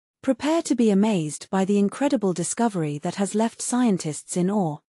Prepare to be amazed by the incredible discovery that has left scientists in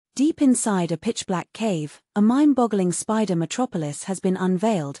awe. Deep inside a pitch-black cave, a mind-boggling spider metropolis has been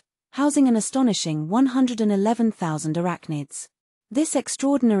unveiled, housing an astonishing 111,000 arachnids. This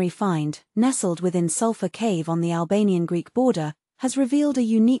extraordinary find, nestled within Sulfur Cave on the Albanian-Greek border, has revealed a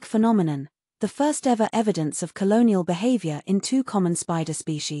unique phenomenon, the first-ever evidence of colonial behavior in two common spider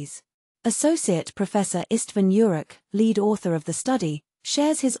species. Associate Professor Istvan Jurek, lead author of the study,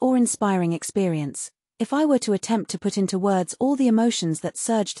 shares his awe-inspiring experience. If I were to attempt to put into words all the emotions that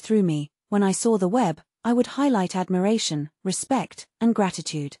surged through me when I saw the web, I would highlight admiration, respect, and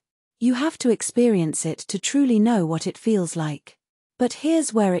gratitude. You have to experience it to truly know what it feels like. But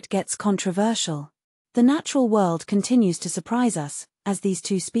here's where it gets controversial. The natural world continues to surprise us, as these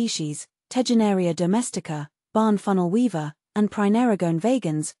two species, Tegenaria domestica, barn funnel weaver, and Prinerigone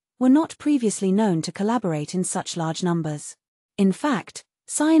vagans, were not previously known to collaborate in such large numbers. In fact,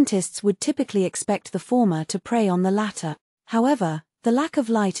 scientists would typically expect the former to prey on the latter. However, the lack of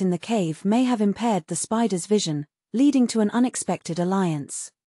light in the cave may have impaired the spider's vision, leading to an unexpected alliance.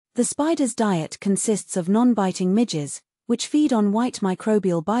 The spider's diet consists of non-biting midges, which feed on white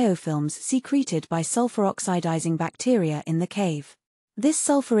microbial biofilms secreted by sulfur-oxidizing bacteria in the cave. This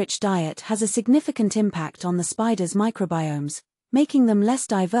sulfur-rich diet has a significant impact on the spider's microbiomes, making them less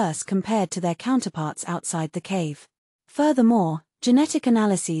diverse compared to their counterparts outside the cave. Furthermore, genetic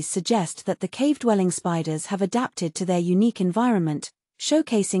analyses suggest that the cave-dwelling spiders have adapted to their unique environment,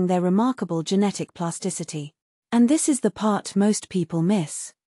 showcasing their remarkable genetic plasticity. And this is the part most people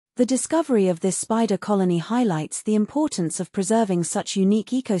miss. The discovery of this spider colony highlights the importance of preserving such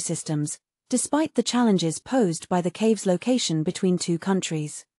unique ecosystems, despite the challenges posed by the cave's location between two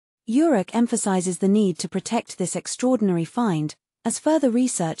countries. Jurek emphasizes the need to protect this extraordinary find, as further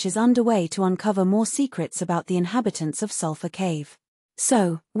research is underway to uncover more secrets about the inhabitants of Sulfur Cave.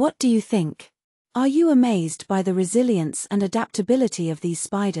 So, what do you think? Are you amazed by the resilience and adaptability of these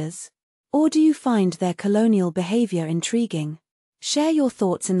spiders? Or do you find their colonial behavior intriguing? Share your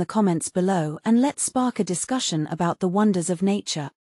thoughts in the comments below and let's spark a discussion about the wonders of nature.